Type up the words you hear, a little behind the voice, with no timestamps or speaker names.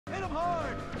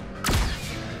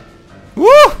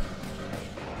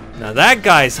Now that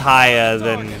guy's higher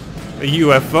than a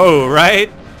UFO,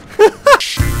 right?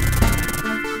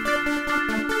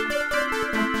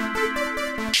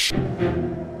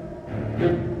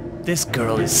 This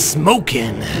girl is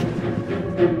smoking.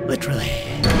 Literally.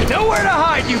 Nowhere to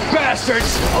hide, you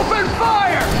bastards! Open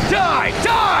fire! Die!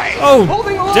 Die! Oh,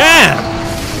 damn!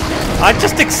 I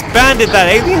just expanded that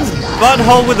alien's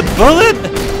butthole with a bullet?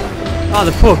 Oh,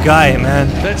 the poor guy, man.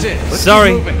 That's it. Let's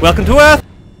Sorry. keep moving. Welcome to Earth.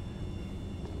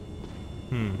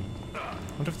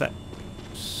 I wonder if that...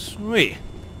 Sweet.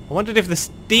 I wondered if the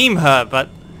steam hurt, but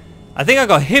I think I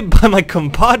got hit by my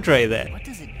compadre there. What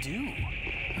does it do?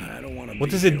 I don't want to. What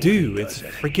does it do? It's a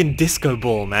freaking disco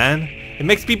ball, man. It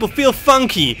makes people feel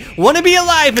funky. Wanna be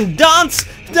alive and dance,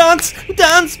 dance,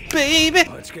 dance, baby.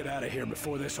 Let's get out of here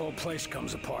before this whole place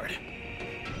comes apart.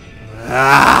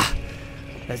 Ah!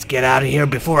 Let's get out of here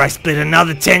before I spit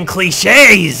another 10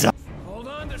 cliches. Hold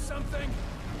on to something.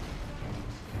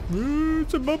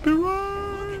 It's a bumpy ride.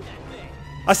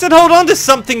 I said hold on to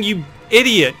something, you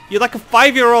idiot. You're like a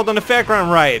 5-year-old on a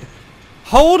fairground ride.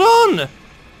 Hold on.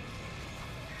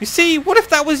 You see, what if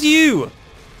that was you?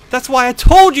 That's why I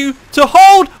told you to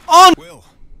hold on. Will.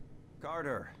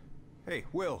 Carter. Hey,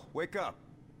 Will, wake up.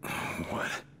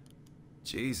 What?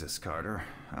 Jesus, Carter.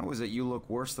 How is it you look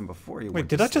worse than before you Wait,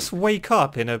 did I just wake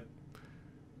up in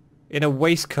a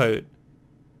waistcoat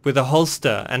with a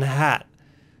holster and a hat?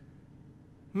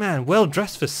 Man, well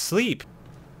dressed for sleep.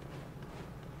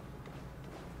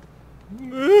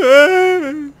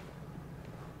 I'm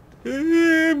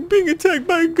being attacked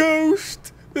by a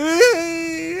ghost.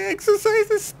 Exorcise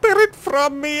the spirit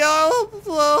from me.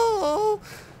 Oh,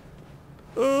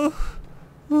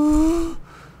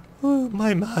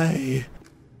 my.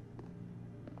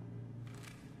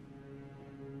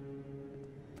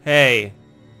 Hey,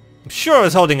 I'm sure I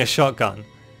was holding a shotgun.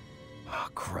 Oh,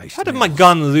 Christ. How did my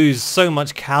gun lose so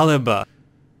much caliber?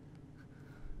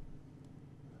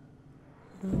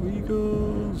 There he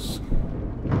goes.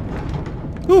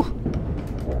 Ooh!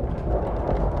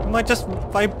 Am I just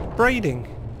vibrating?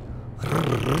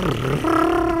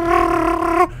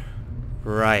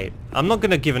 Right. I'm not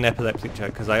gonna give an epileptic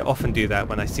joke because I often do that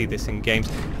when I see this in games.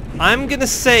 I'm gonna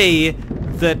say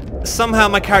that somehow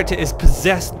my character is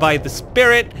possessed by the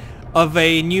spirit of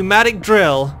a pneumatic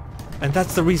drill, and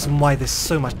that's the reason why there's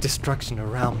so much destruction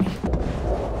around me.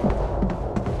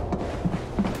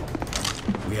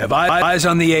 We have eyes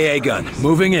on the AA gun.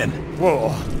 Moving in. Whoa,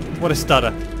 what a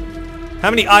stutter. How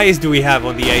many eyes do we have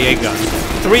on the AA gun?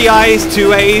 3 eyes,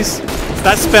 2 A's.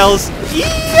 That spells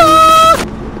yeah!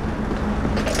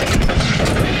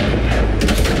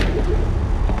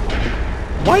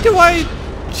 Why do I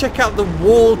check out the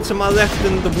wall to my left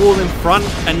and the wall in front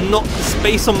and not the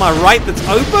space on my right that's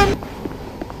open?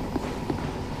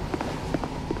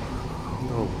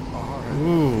 Oh.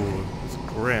 Ooh, it's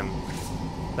grim.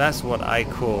 That's what I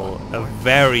call a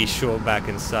very short back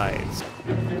and sides.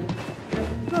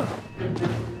 Oh.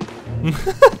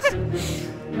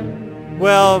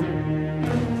 Well,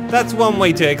 that's one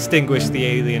way to extinguish the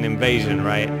alien invasion,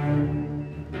 right?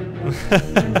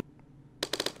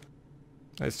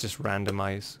 Let's just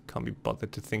randomize. Can't be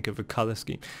bothered to think of a color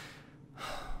scheme.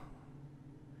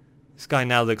 This guy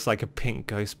now looks like a pink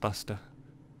Ghostbuster.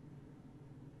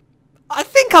 I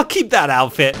think I'll keep that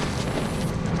outfit.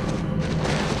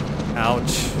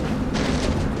 Ouch.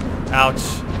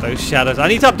 Ouch. Those shadows. I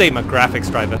need to update my graphics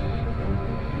driver.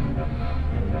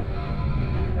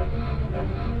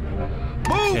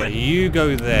 Okay, you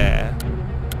go there,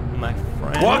 my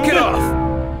friend. Walk it off.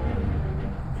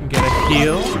 Get a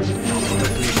heal.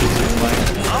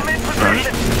 I'm in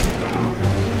position.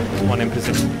 One in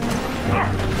position.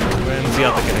 When's the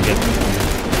other gonna get?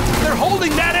 They're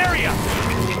holding that area.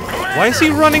 Why is he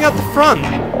running out the front?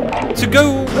 To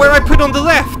go where I put on the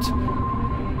left?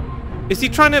 Is he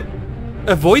trying to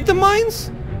avoid the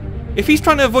mines? If he's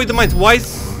trying to avoid the mines, why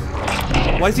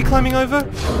is he climbing over?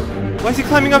 Why is he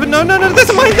climbing over? No, no, no, there's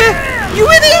a mine there! You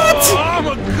idiot! Oh, I'm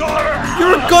a goner.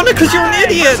 You're a goner because you're an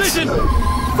idiot!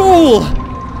 Fool!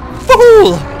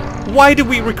 Fool! Why did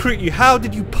we recruit you? How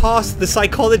did you pass the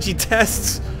psychology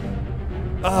tests?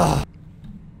 Ugh.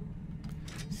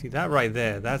 See that right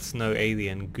there? That's no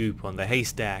alien goop on the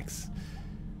haystacks.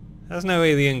 That's no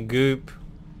alien goop.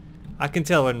 I can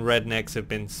tell when rednecks have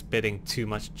been spitting too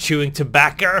much chewing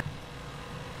tobacco.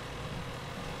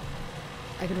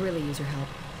 I could really use your help.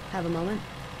 Have a moment?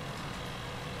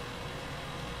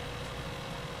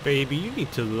 Baby, you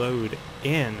need to load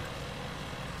in.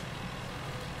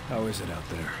 How is it out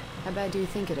there? How bad do you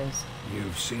think it is?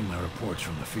 You've seen my reports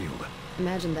from the field.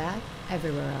 Imagine that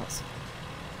everywhere else.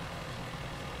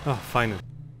 Oh, finally.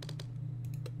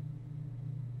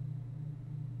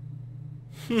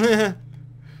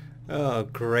 Oh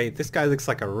great, this guy looks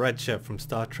like a red shirt from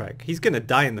Star Trek. He's gonna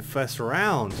die in the first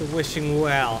round. So wishing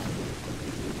well.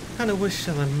 What kind of wish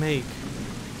shall I make?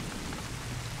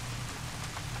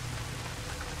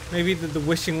 Maybe the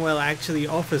wishing well actually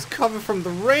offers cover from the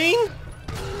rain?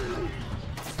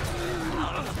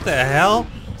 What the hell?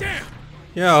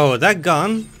 Yo, that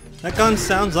gun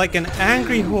sounds like an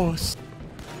angry horse.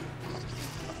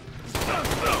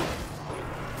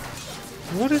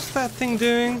 What is that thing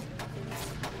doing?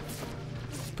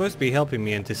 It's supposed to be helping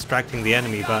me and distracting the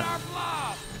enemy, but...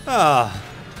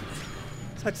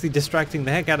 it's actually distracting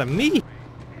the heck out of me.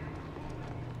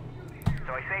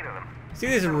 See,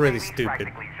 this is really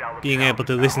stupid. Being able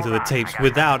to listen to the tapes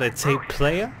without a tape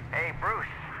player?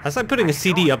 That's like putting a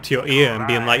CD up to your ear and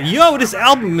being like, yo, this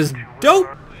album is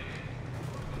dope!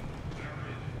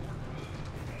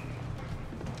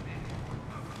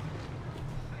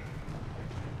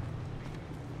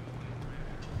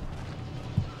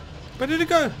 Where did it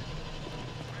go?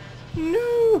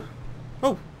 No!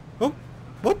 Oh,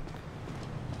 what?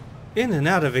 In and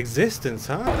out of existence,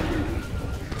 huh?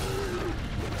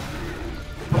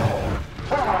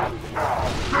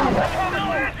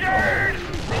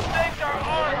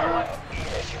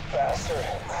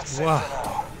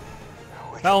 Wow.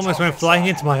 That almost went flying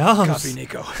into my arms. Copy,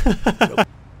 Nico.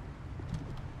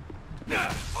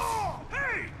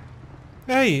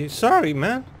 Hey, sorry,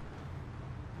 man.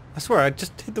 I swear I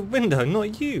just hit the window,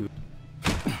 not you.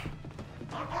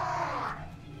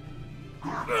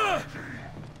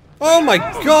 Oh my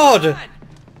god!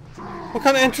 What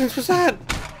kind of entrance was that?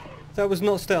 That was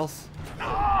not stealth.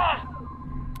 That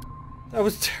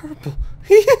was terrible.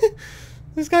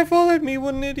 This guy followed me,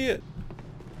 what an idiot.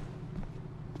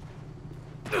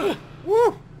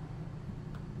 Woo!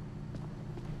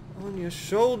 On your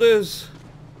shoulders.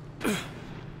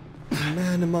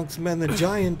 Man amongst men, the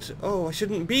giant. Oh, I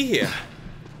shouldn't be here.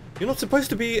 You're not supposed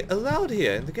to be allowed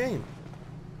here in the game.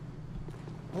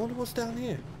 I wonder what's down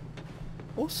here.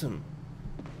 Awesome.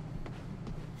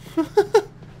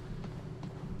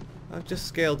 I've just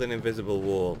scaled an invisible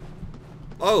wall.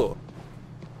 Oh!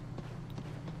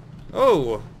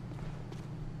 Oh!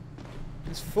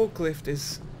 This forklift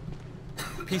is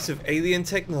a piece of alien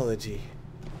technology.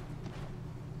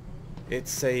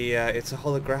 It's a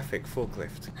holographic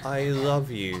forklift. I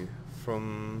love you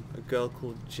from a girl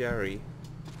called Jerry.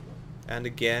 And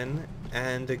again,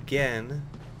 and again,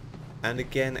 and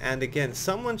again, and again.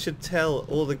 Someone should tell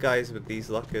all the guys with these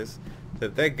lockers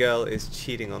that their girl is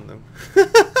cheating on them.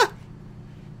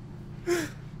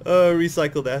 Oh,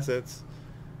 recycled assets.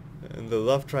 And the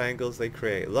love triangles they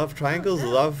create. Love triangles,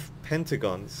 love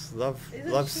pentagons, love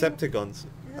septagons.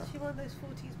 Isn't she one of those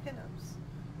 40s pinups?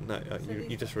 No,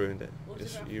 you just ruined it.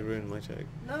 You ruined my joke.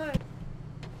 No.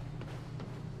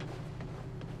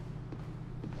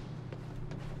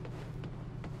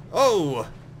 Oh!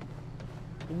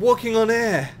 Walking on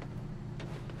air!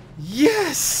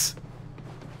 Yes!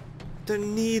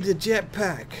 Don't need a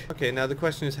jetpack. Okay, now the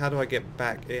question is, how do I get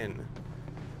back in?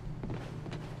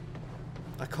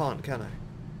 I can't, can I?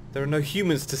 There are no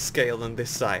humans to scale on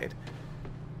this side.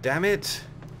 Damn it!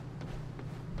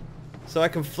 So I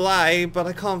can fly, but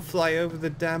I can't fly over the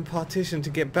damn partition to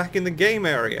get back in the game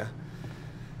area.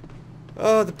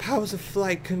 Oh, the powers of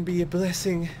flight can be a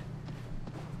blessing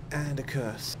and a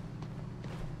curse.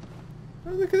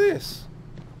 Oh, look at this.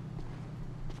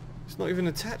 It's not even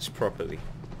attached properly.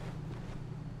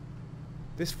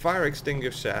 This fire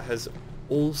extinguisher has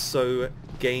also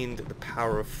gained the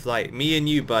power of flight. Me and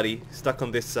you, buddy, stuck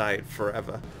on this side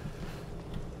forever.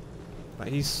 But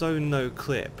he's so no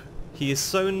clip. He is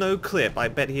so no clip, I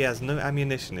bet he has no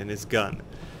ammunition in his gun.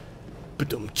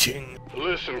 Ba-dum-ching.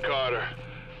 Listen, Carter.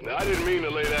 Now, I didn't mean to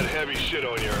lay that heavy shit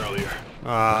on you earlier.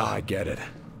 I get it.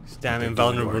 This damn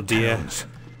invulnerable deer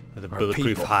with the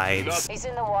bulletproof hides. He's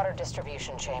in the water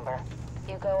distribution chamber.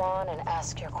 You go on and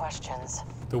ask your questions.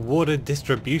 The water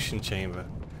distribution chamber?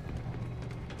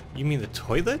 You mean the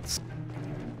toilets?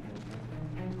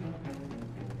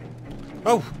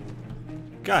 Oh!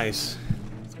 Guys,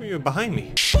 I thought you were behind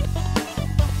me.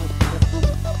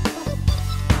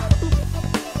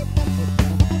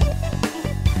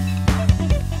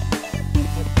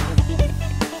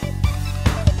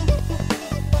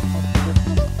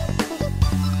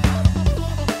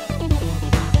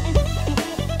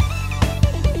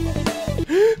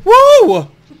 Whoa!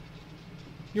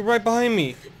 You're right behind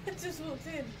me. I just walked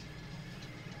in.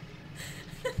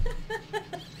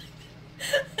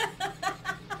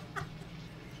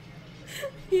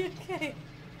 You okay?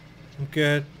 I'm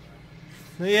good.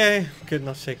 Yeah, good,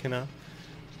 not shaking up.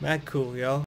 Mad cool, yo.